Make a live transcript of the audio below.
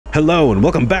Hello and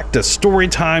welcome back to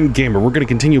Storytime Gamer. We're going to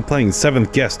continue playing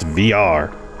Seventh Guest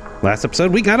VR. Last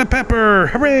episode we got a pepper!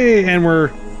 Hooray! And we're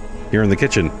here in the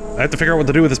kitchen. I have to figure out what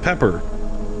to do with this pepper.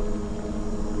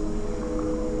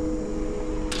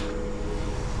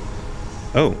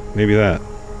 Oh, maybe that.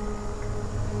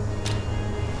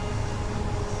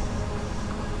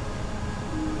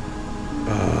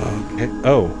 Okay.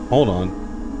 Oh, hold on.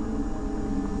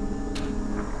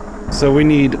 So we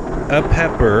need a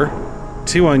pepper,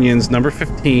 2 onions, number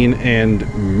 15,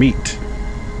 and meat.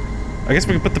 I guess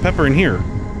we can put the pepper in here.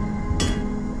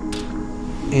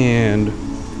 And...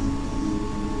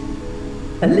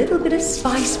 a little bit of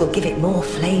spice will give it more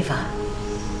flavor.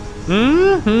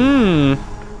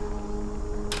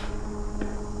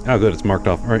 Oh, good, it's marked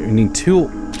off. All right, we need two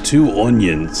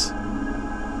onions.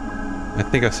 I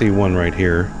think I see one right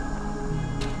here.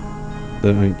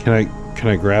 Can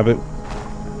I grab it?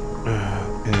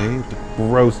 Okay,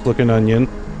 gross-looking onion.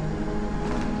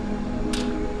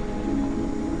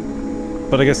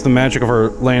 But I guess the magic of our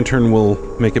lantern will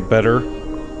make it better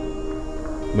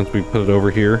once we put it over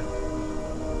here.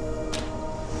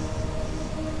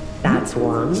 That's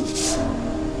one.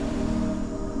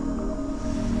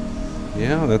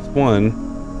 Yeah, that's one.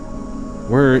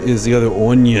 Where is the other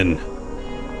onion?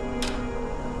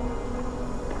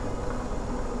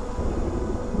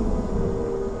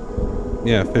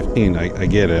 Yeah, 15. I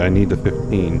get it. I need the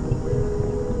 15.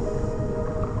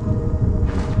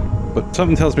 But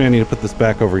something tells me I need to put this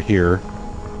back over here.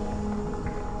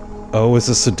 Oh, it's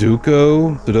a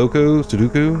Sudoku?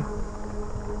 Sudoku?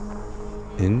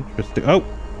 Interesting. Oh!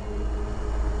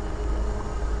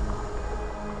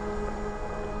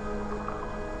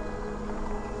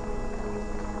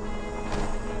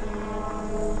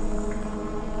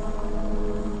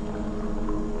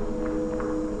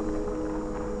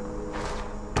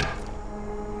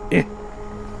 Eh.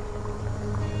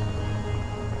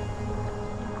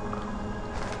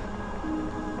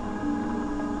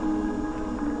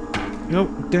 Nope,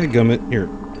 dadgummit. Here.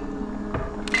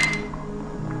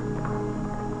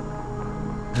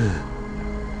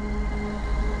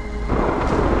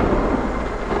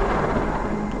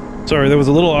 Sorry, that was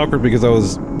a little awkward because I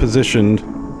was positioned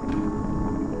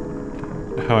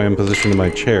how I am positioned in my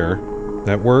chair.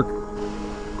 That work?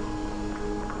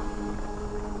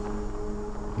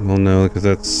 Well, no, because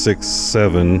that's 6,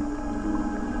 7.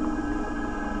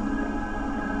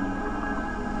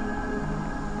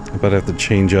 But I have to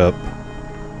change up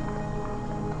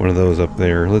one of those up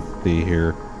there. Let's see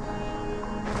here.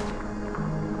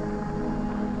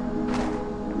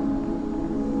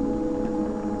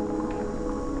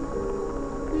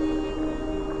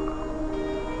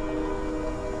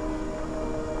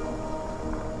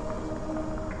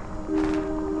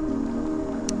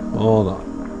 Hold on.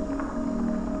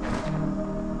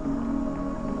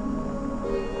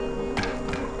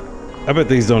 I bet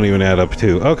these don't even add up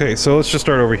too. Okay, so let's just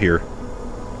start over here.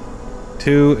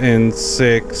 2 and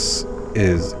 6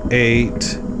 is 8.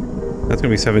 That's gonna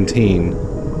be 17.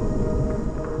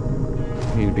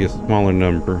 Need to be a smaller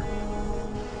number.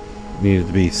 Needed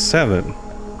to be 7.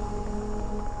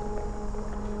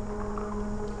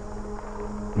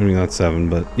 I mean, not 7,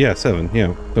 but yeah, 7.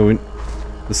 Yeah. So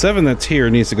the 7 that's here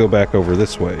needs to go back over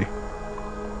this way.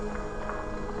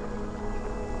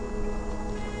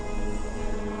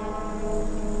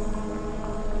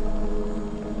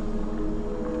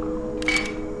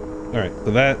 Alright,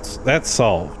 so that's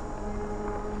solved.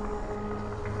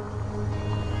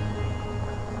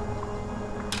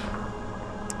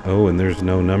 Oh, and there's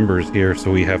no numbers here,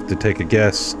 so we have to take a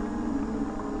guess.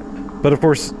 But of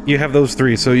course, you have those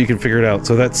 3, so you can figure it out.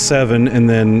 So that's 7, and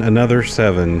then another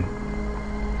 7.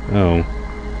 Oh.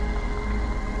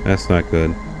 That's not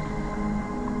good.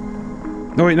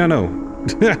 No, wait, no.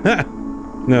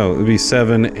 No, it would be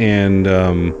 7 and,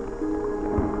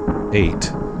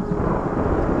 8.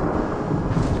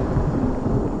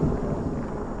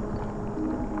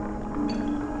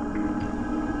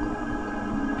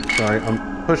 Sorry,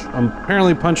 I'm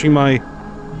apparently punching my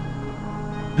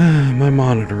my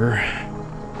monitor.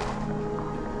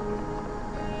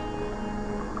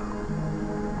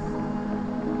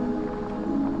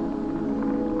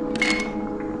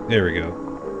 There we go.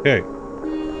 Okay.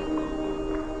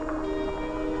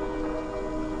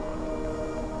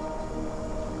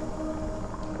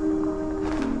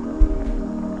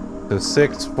 So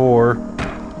 6, 4.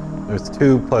 There's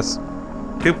 2 plus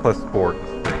 4.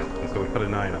 So we put a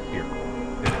 9 up here.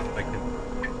 Yeah, I can.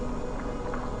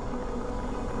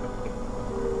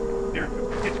 Here,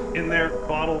 get in there,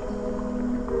 bottle.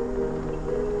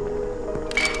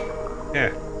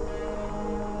 Yeah.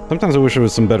 Sometimes I wish there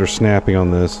was some better snapping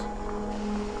on this.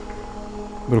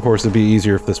 But of course, it'd be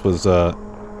easier if this was, I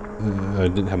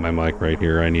didn't have my mic right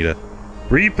here. I need to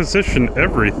reposition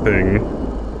everything.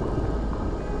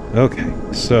 Okay,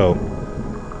 so...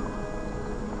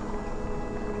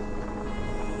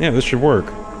 yeah, this should work.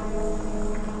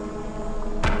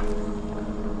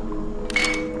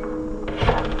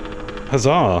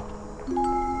 Huzzah!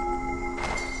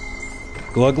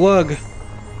 Glug glug!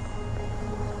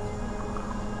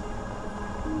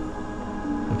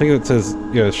 I think it says,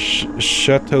 yeah,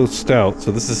 Chateau Stout,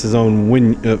 so this is his own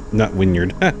not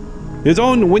vineyard. His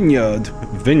own vineyard.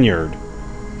 Vineyard.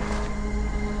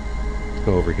 Let's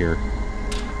go over here.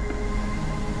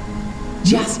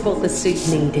 Just what the suit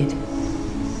needed.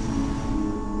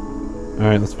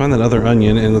 Alright, let's find that other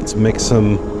onion and let's make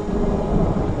some...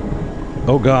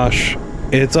 oh gosh,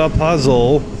 it's a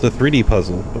puzzle. It's a 3D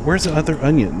puzzle. But where's the other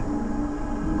onion?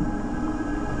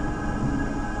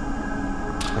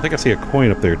 I think I see a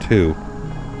coin up there too.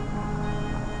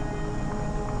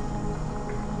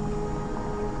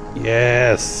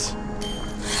 Yes!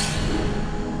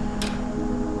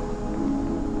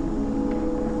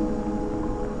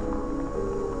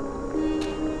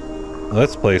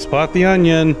 Let's play Spot the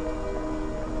Onion.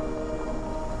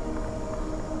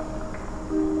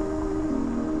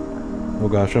 Oh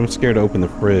gosh, I'm scared to open the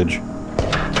fridge.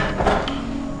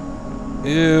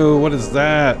 Ew, what is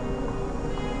that?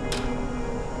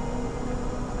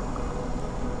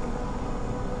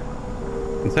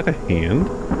 Is that a hand?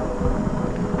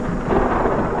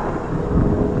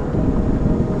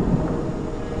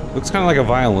 Looks kind of like a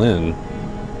violin.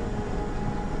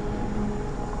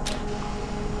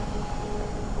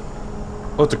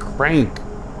 Oh, it's a crank.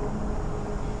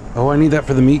 Oh, I need that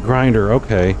for the meat grinder.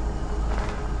 Okay.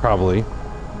 Probably.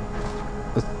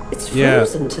 It's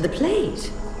frozen to the plate.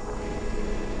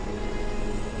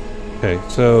 Okay,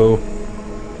 so...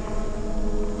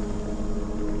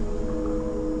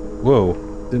 whoa.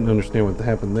 Didn't understand what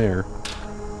happened there.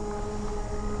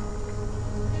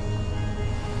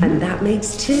 And that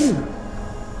makes 2.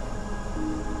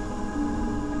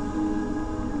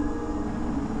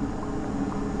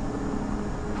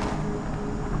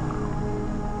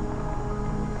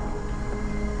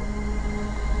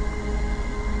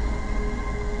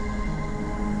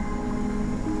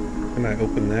 Can I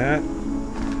open that?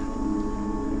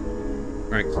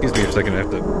 Alright, excuse me for a second, I have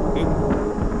to...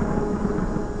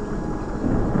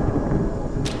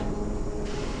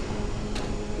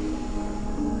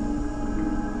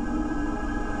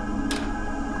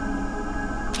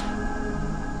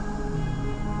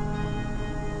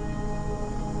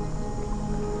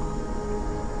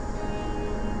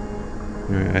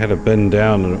 I had to bend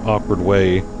down in an awkward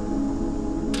way.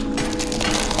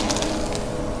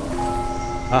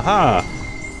 Aha!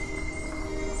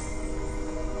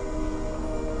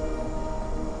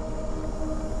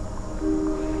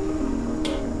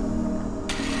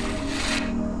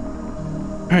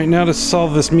 Alright, now to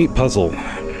solve this meat puzzle.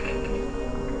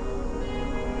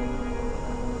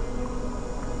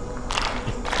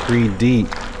 3D.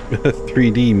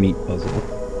 3D meat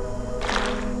puzzle.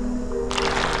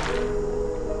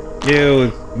 Ew,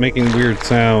 it's making weird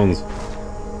sounds.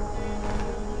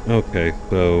 Okay,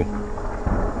 so...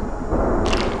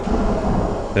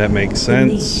 that makes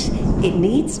sense. It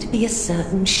needs to be a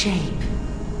certain shape.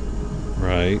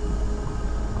 Right.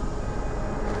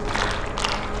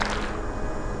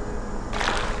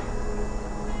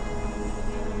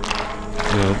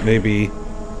 No, maybe...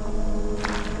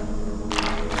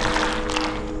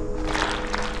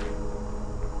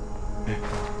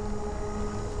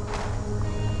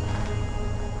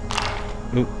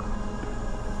 oop.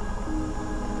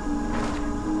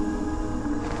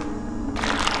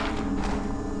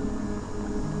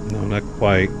 No, not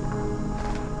quite.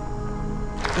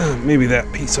 Maybe that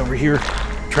piece over here.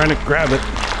 Trying to grab it.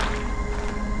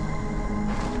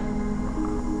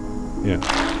 Yeah.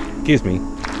 Excuse me.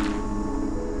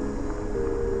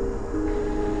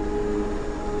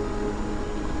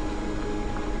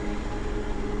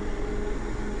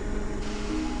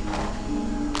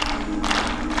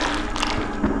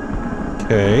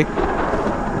 Okay.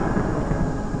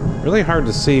 Really hard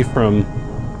to see from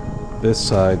this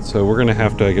side, so we're gonna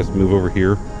have to, I guess, move over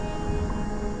here.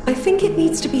 I think it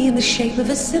needs to be in the shape of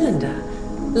a cylinder,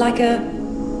 like a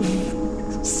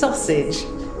sausage.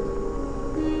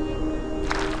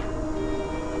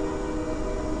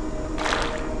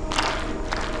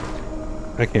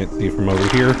 I can't see from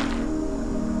over here.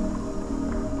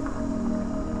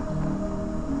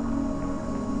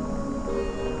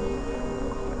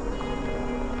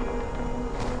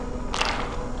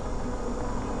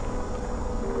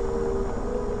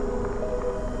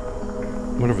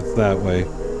 I wonder if it's that way.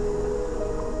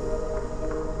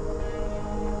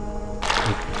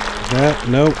 That,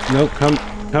 no, no, come.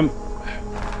 Come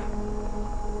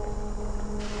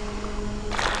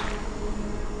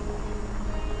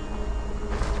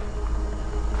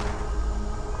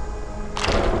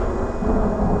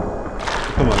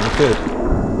on, that's it.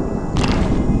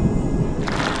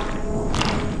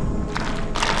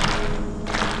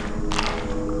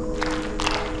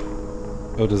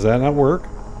 Oh, does that not work?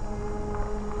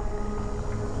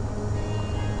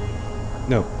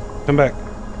 No, come back.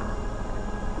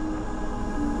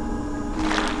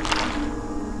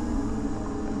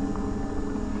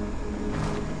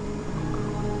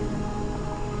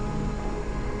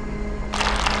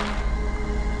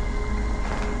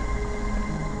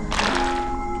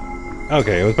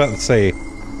 Okay, I was about to say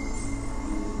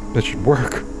that should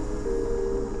work.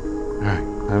 Alright,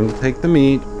 time to take the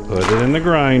meat, put it in the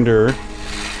grinder.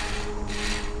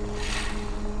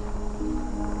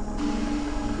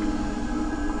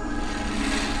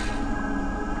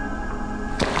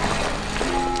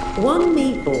 One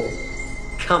meatball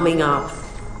coming up.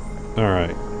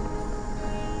 Alright.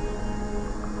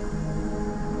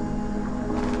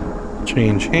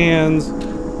 Change hands.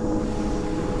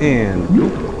 And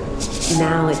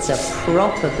now it's a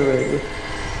proper brew.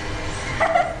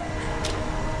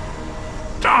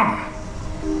 Done!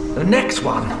 The next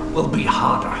one will be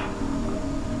harder.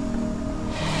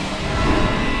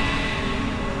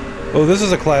 oh, this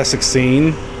is a classic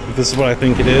scene. If this is what I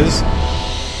think it is.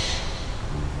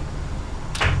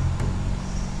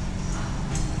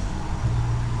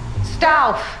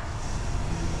 Stauf!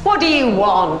 What do you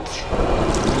want?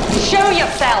 Show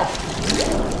yourself!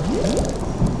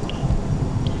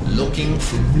 Looking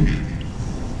for me.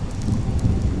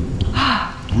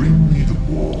 Bring me the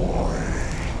boy.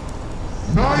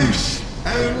 Nice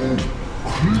and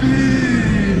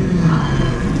clean.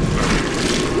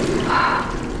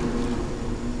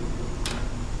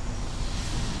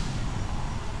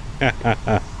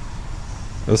 That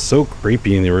was so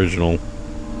creepy in the original.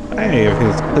 Hey,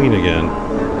 everything's clean again.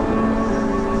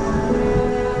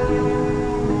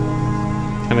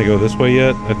 Can I go this way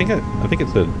yet? I think it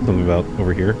said something about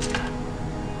over here.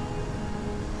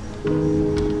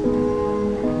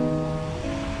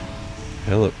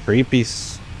 Hello, creepy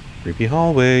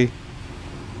hallway.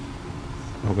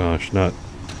 Oh gosh, not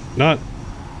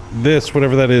this,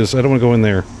 whatever that is. I don't want to go in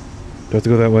there. Do I have to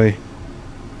go that way?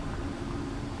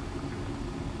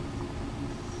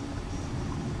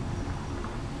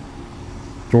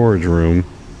 Storage room.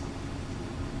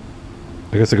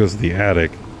 I guess it goes to the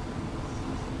attic.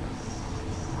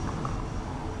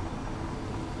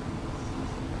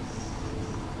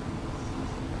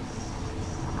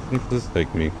 Where does this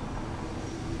take me?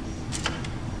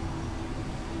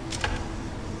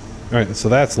 Alright, so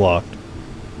that's locked.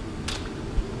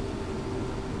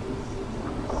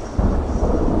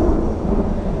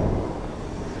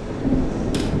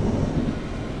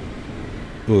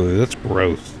 Ooh, that's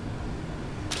gross.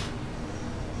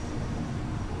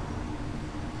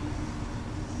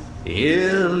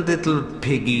 Here, little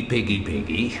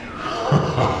piggy.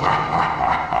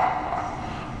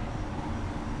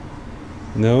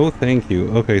 No, thank you.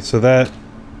 Okay, so that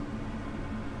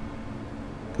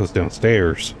goes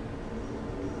downstairs.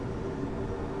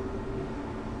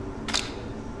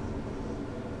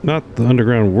 Not the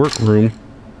underground workroom.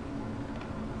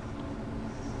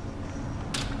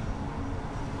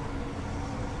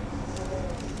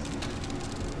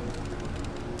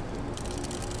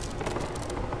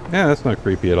 Yeah, that's not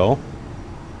creepy at all.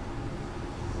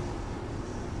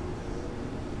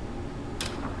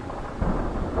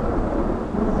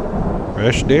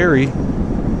 Fresh dairy.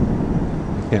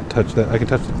 I can't touch that. I can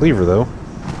touch the cleaver, though.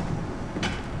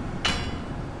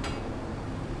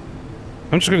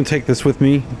 I'm just going to take this with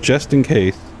me, just in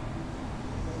case.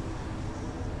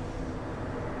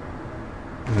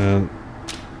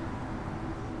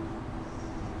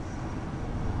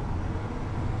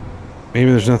 Maybe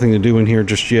there's nothing to do in here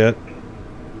just yet.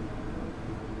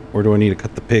 Or do I need to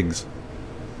cut the pigs?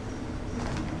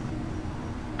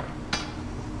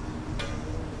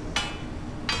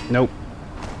 Nope.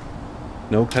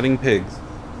 No cutting pigs.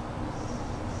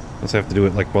 Unless I have to do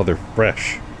it like while they're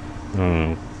fresh. I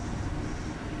don't know.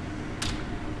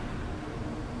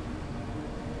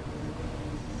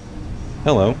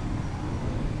 Hello.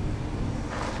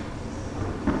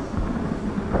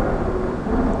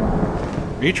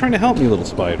 Are you trying to help me, little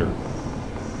spider?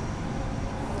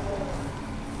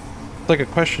 It's like a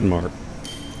question mark.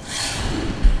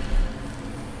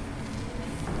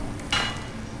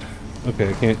 Okay,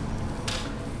 I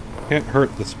can't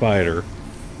hurt the spider.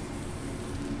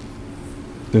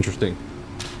 Interesting.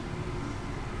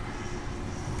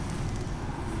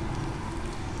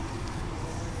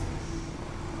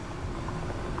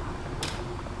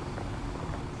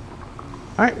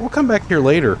 Alright, we'll come back here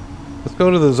later. Let's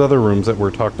go to those other rooms that were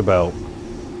talked about.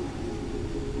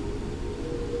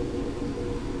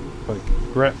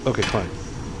 Okay, fine.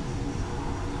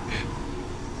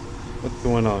 What's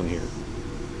going on here?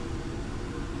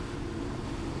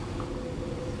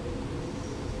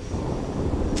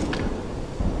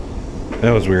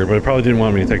 That was weird, but it probably didn't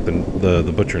want me to take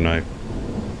the butcher knife.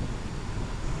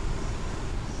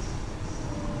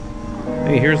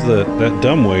 Hey, here's that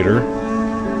dumbwaiter.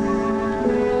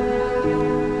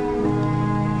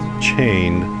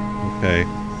 Chain. Okay.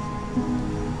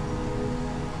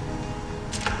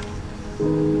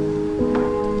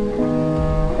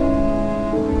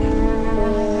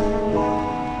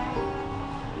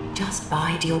 Just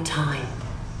bide your time.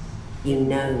 You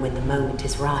know when the moment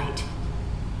is right.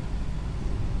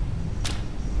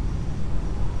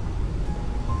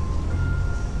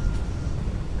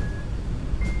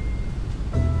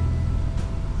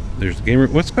 There's a game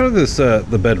room. Let's go to this,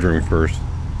 the bedroom first.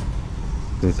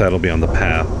 Since that'll be on the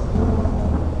path.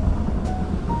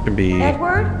 Could be...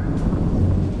 Edward?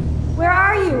 Where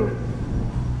are you?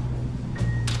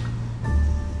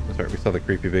 Sorry, we saw the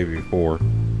creepy baby before.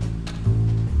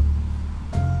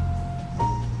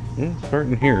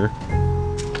 Starting here.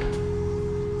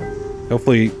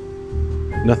 Hopefully,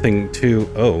 nothing too...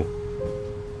 Oh.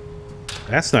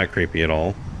 That's not creepy at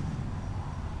all.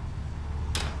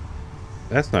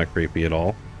 That's not creepy at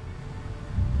all.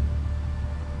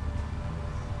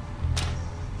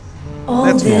 All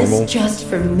That's this normal. just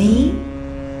for me?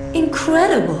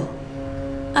 Incredible.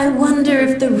 I wonder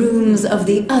if the rooms of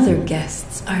the other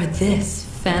guests are this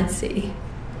fancy.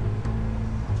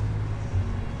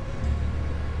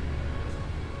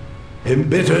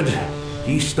 Embittered,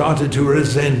 he started to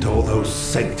resent all those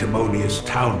sanctimonious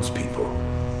townspeople.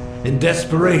 In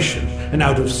desperation and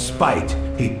out of spite,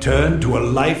 he turned to a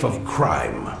life of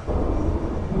crime.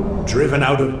 Driven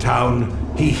out of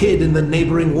town, he hid in the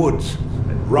neighboring woods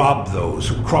and robbed those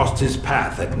who crossed his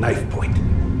path at knife point.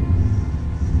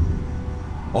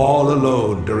 All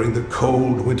alone during the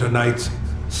cold winter nights,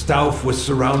 Stauff was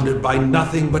surrounded by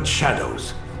nothing but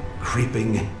shadows,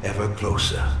 creeping ever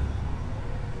closer.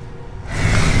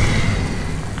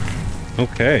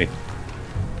 Okay.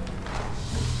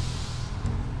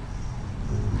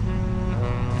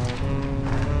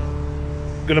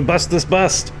 I'm gonna bust this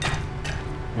bust.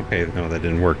 Okay, no, that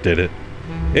didn't work, did it?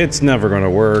 It's never gonna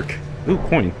work. Ooh,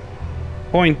 coin.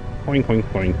 Coin, coin, coin,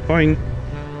 coin, coin.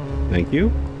 Thank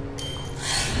you.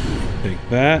 Take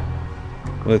that.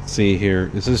 Let's see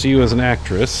here. Is this you as an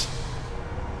actress?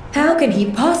 How can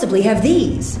he possibly have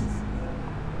these?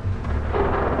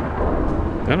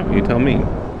 I don't know, you tell me.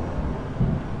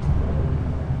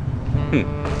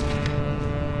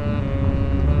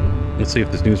 Let's see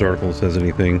if this news article says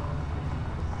anything.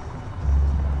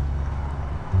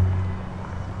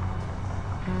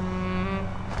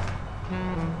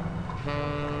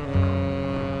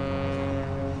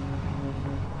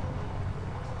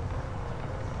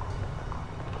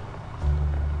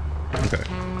 Okay.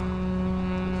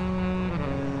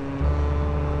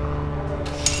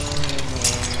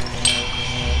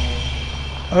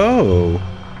 Oh,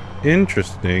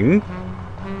 interesting.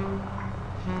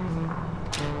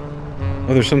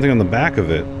 Oh, there's something on the back of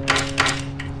it.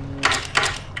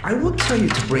 I would tell you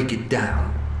to break it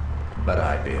down, but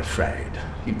I'd be afraid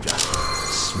you'd just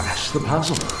smash the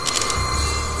puzzle.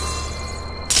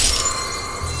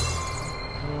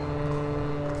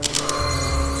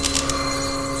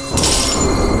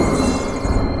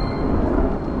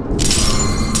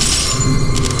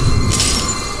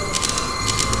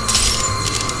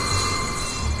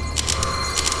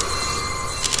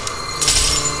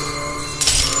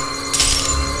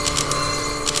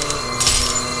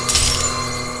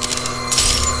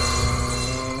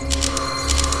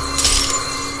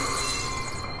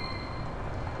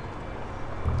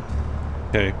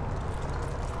 Okay.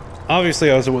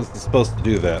 Obviously I wasn't supposed to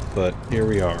do that, but here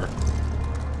we are.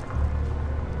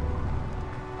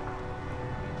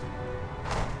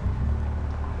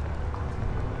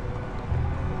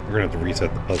 We're gonna have to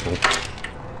reset the puzzle.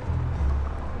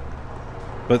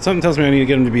 But something tells me I need to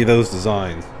get them to be those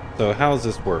designs. So how does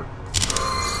this work?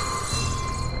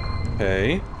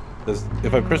 Okay.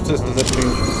 If I push this, does that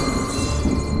change?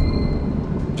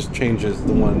 Just changes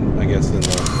the one, I guess, in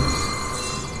the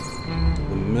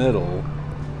middle.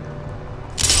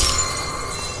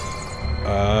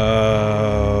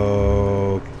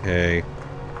 Okay.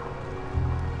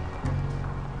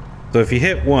 So if you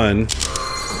hit one,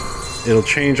 it'll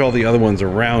change all the other ones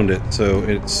around it. So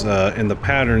it's and the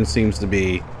pattern seems to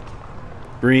be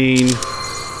green,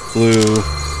 blue,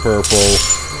 purple,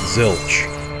 zilch.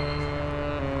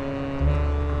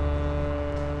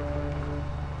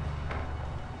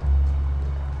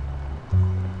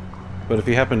 But if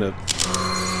you happen to...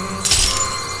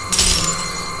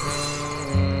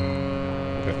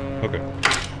 Okay.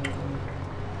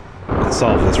 Let's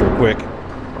solve this real quick.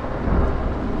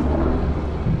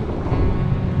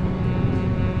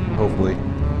 Hopefully.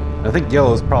 I think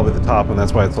yellow is probably the top, and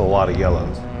that's why it's a lot of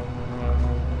yellows.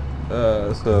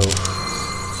 So...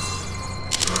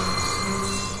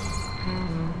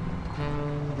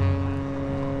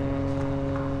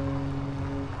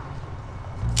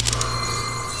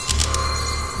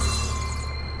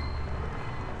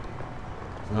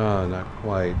 not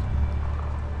quite.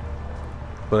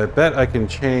 But I bet I can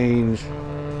change...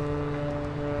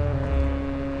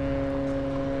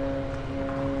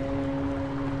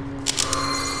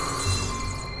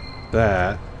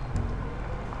 that.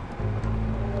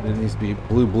 It needs to be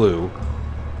blue.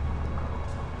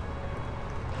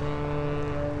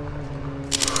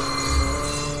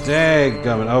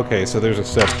 Dadgummit. Okay, so there's a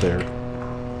step there.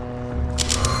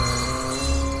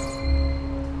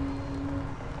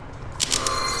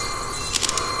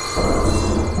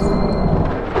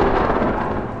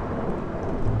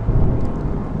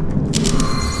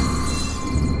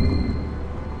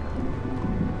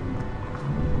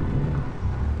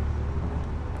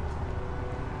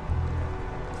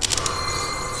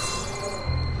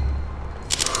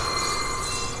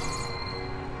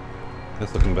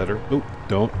 That's looking better. Oop,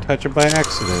 don't touch it by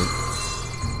accident.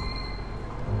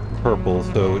 Purple,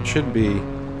 so it should be...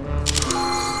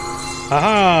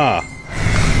 Aha!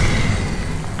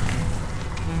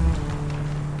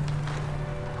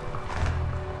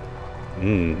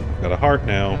 Got a heart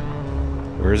now.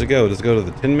 Where does it go? Does it go to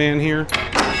the Tin Man here?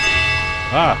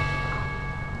 Ah!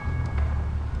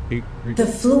 The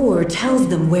floor tells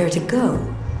them where to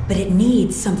go, but it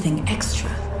needs something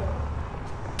extra.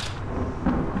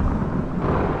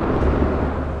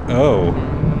 Oh.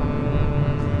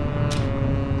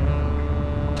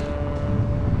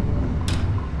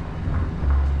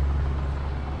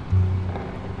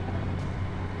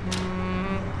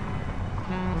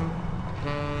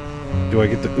 Do I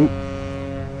get the... Oop.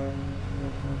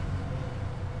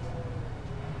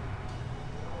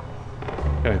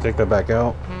 Can I take that back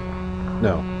out?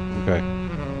 No. Okay.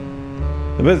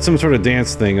 I bet it's some sort of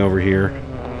dance thing over here.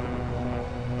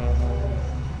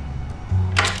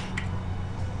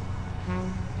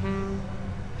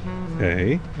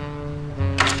 Okay.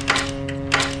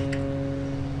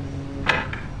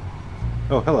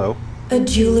 Oh, hello. A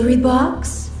jewelry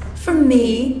box? For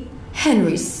me?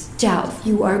 Henry Stouth,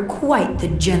 you are quite the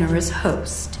generous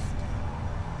host.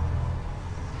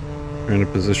 Trying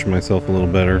to position myself a little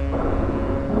better.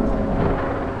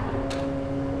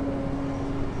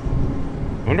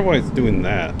 I wonder why it's doing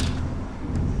that.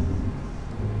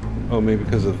 Oh, maybe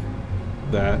because of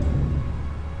that.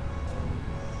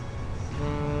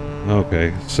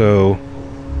 Okay, so...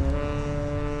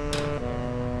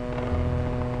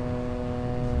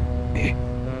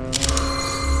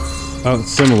 Oh,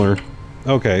 it's similar.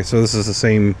 Okay, so this is the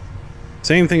same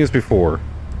thing as before.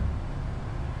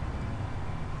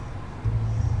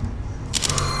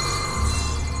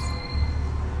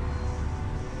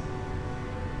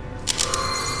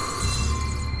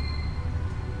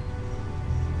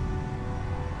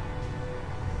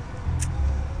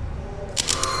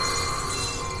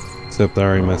 Except I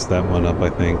already messed that one up, I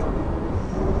think.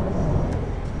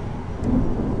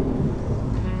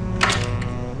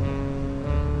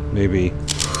 Maybe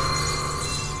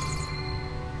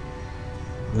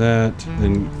that,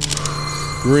 then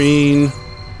green.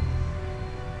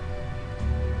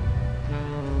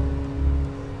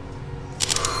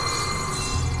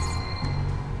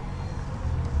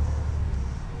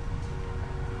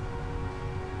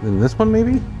 Then this one,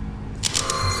 maybe?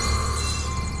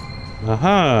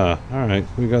 Aha! Alright,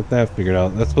 we got that figured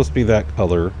out. That's supposed to be that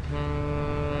color.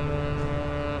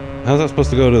 How's that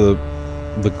supposed to go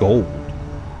to the gold?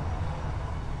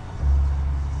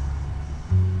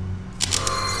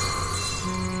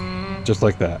 Just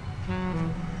like that.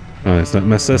 Alright, let's not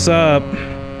mess this up.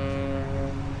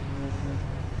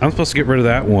 I'm supposed to get rid of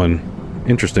that one.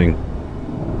 Interesting.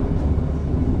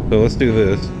 So let's do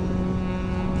this.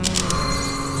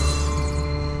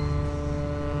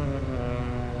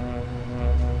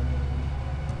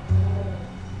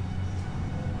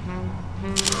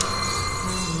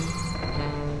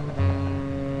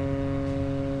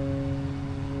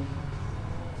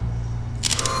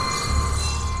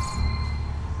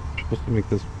 Supposed to make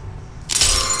this.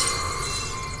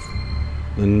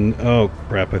 And oh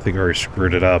crap! I think I already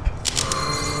screwed it up.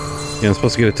 Yeah, I'm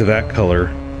supposed to get it to that color.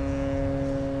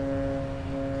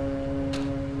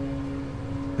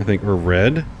 I think, or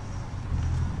red.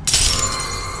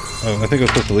 Oh, I think I was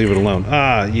supposed to leave it alone.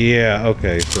 Ah, yeah.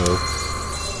 Okay, so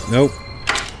Nope.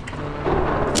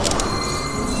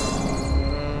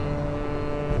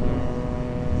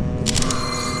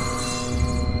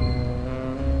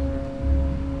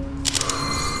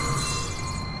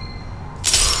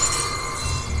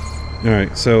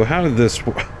 Alright, so how did this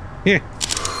work? Yeah.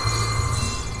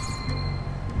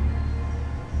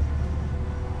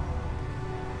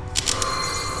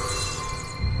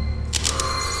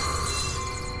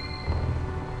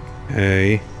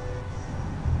 Okay.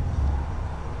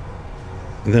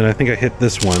 And then I think I hit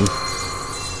this one.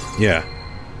 Yeah.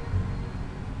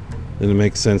 Then it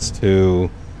makes sense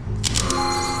to...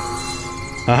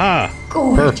 Aha!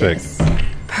 Gorgeous.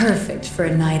 Perfect. Perfect for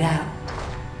a night out.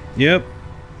 Yep.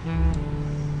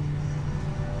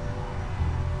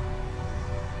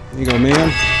 Here you go,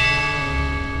 man.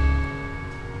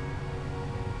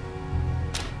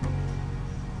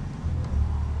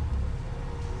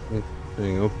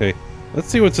 Okay. Let's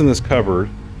see what's in this cupboard.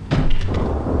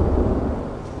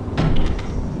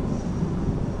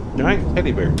 Giant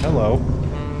teddy bear. Hello.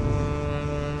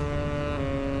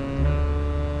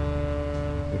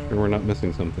 Make sure we're not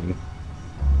missing something.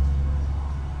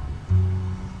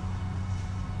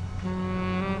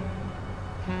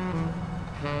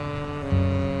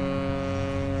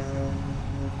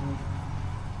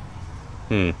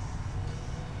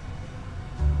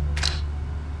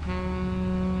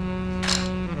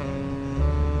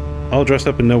 All dressed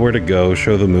up and know where to go,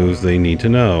 show the moves they need to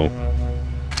know.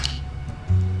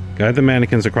 Guide the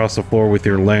mannequins across the floor with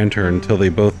your lantern until they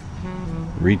both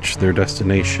reach their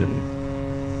destination.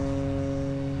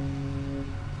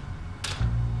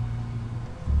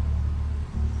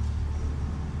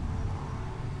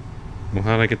 Well,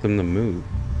 how'd I get them to move?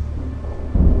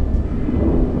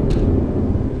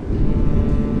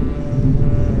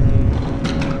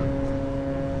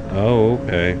 Oh,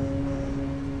 okay.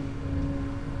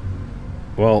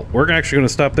 Well, we're actually going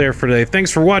to stop there for today.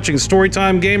 Thanks for watching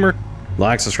Storytime Gamer.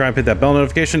 Like, subscribe, hit that bell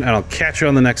notification, and I'll catch you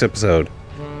on the next episode.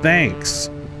 Thanks.